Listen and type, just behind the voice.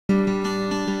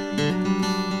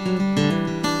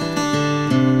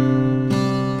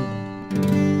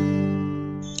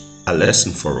A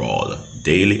lesson for all,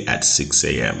 daily at 6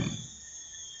 a.m.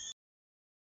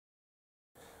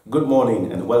 Good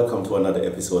morning and welcome to another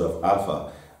episode of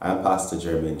ALFA. I'm Pastor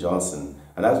Jermaine Johnson,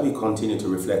 and as we continue to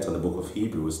reflect on the book of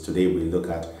Hebrews, today we look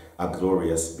at a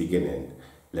glorious beginning.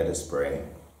 Let us pray.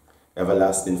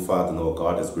 Everlasting Father and our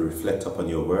God, as we reflect upon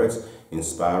your words,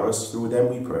 inspire us through them,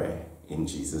 we pray. In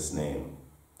Jesus' name,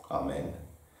 amen.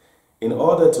 In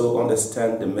order to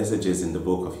understand the messages in the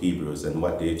book of Hebrews and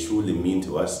what they truly mean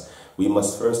to us, we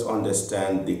must first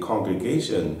understand the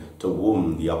congregation to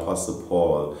whom the Apostle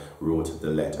Paul wrote the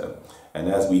letter.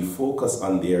 And as we focus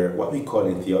on their, what we call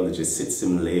in theology,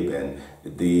 Sitzim Leben,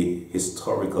 the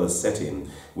historical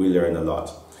setting, we learn a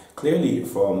lot. Clearly,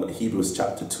 from Hebrews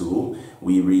chapter 2,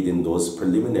 we read in those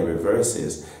preliminary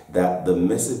verses that the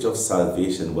message of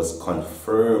salvation was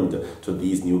confirmed to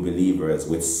these new believers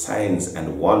with signs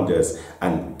and wonders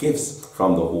and gifts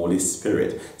from the Holy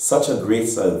Spirit. Such a great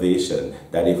salvation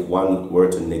that if one were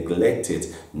to neglect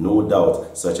it, no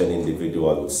doubt such an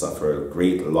individual would suffer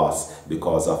great loss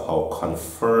because of how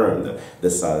confirmed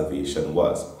the salvation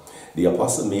was. The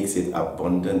apostle makes it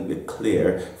abundantly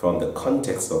clear from the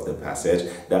context of the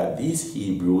passage that these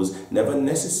Hebrews never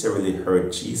necessarily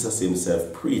heard Jesus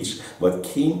himself preach, but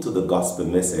came to the gospel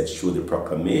message through the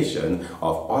proclamation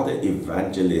of other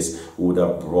evangelists who would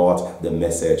have brought the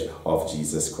message of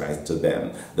Jesus Christ to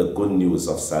them, the good news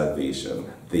of salvation,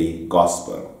 the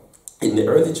gospel. In the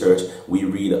early church, we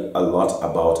read a lot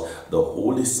about the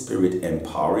Holy Spirit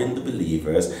empowering the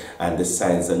believers and the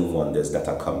signs and wonders that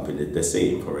accompanied the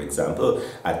same. For example,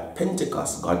 at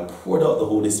Pentecost, God poured out the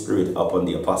Holy Spirit upon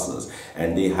the apostles,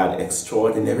 and they had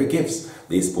extraordinary gifts.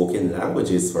 They spoke in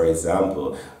languages, for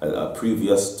example,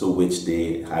 previous to which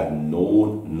they had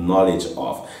no knowledge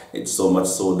of. It's so much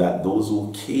so that those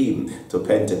who came to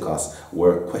Pentecost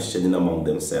were questioning among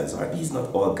themselves, are these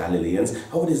not all Galileans?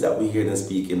 How it is that we hear them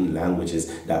speak in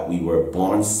languages that we were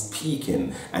born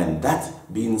speaking? And that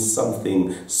being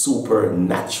something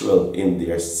supernatural in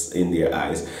their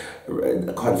eyes,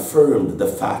 confirmed the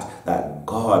fact that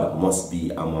God must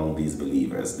be among these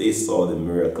believers. They saw the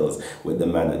miracles with the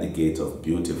man at the gate of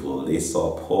Beautiful. They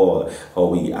saw Paul,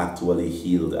 how he actually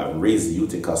healed and raised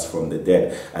Eutychus from the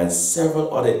dead, and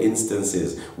several other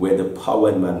instances where the power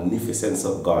and magnificence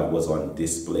of God was on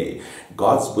display.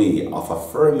 God's way of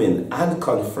affirming and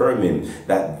confirming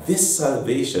that this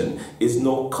salvation is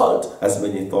no cult, as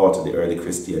many thought the early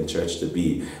Christian church to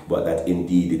be, but that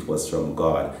indeed it was from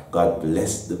God. God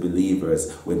blessed the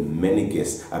believers with many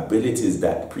gifts, abilities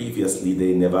that previously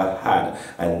they never had,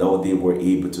 and now they were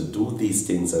able to do these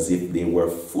things as if they were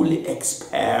fully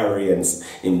experienced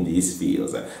in these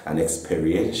fields. An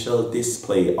experiential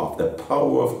display of the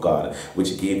power of God,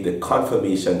 which gave the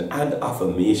confirmation and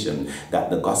affirmation that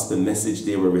the gospel message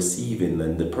they were receiving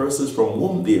and the persons from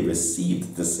whom they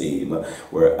received the same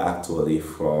were actually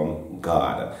from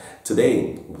God.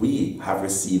 Today, we have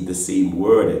received the same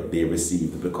word they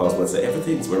received, because whatsoever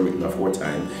things were written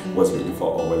aforetime was written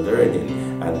for our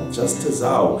learning. And just as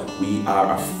how we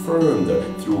are affirmed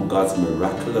through God's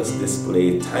miraculous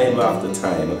display time after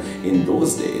time in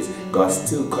those days, God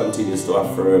still continues to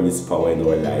affirm his power in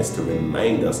our lives to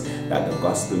remind us that the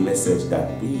gospel message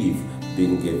that we've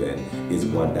been given is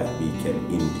one that we can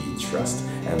indeed trust.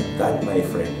 And that, my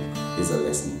friend, is a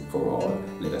lesson for all.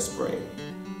 Let us pray.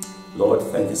 Lord,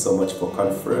 thank you so much for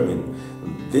confirming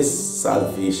this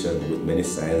salvation with many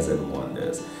signs and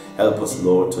wonders. Help us,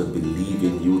 Lord, to believe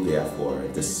in you, therefore,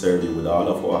 to serve you with all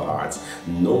of our hearts,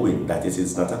 knowing that it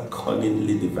is not a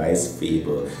cunningly devised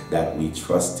fable that we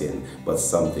trust in, but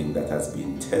something that has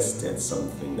been tested,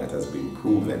 something that has been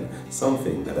proven,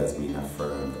 something that has been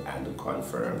affirmed and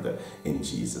confirmed in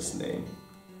Jesus' name.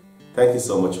 Thank you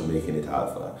so much for making it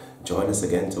Alpha. Join us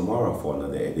again tomorrow for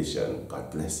another edition.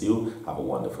 God bless you. Have a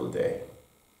wonderful day.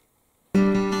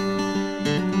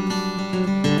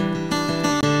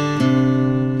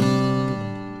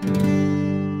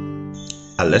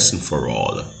 A lesson for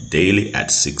all, daily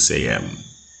at 6 a.m.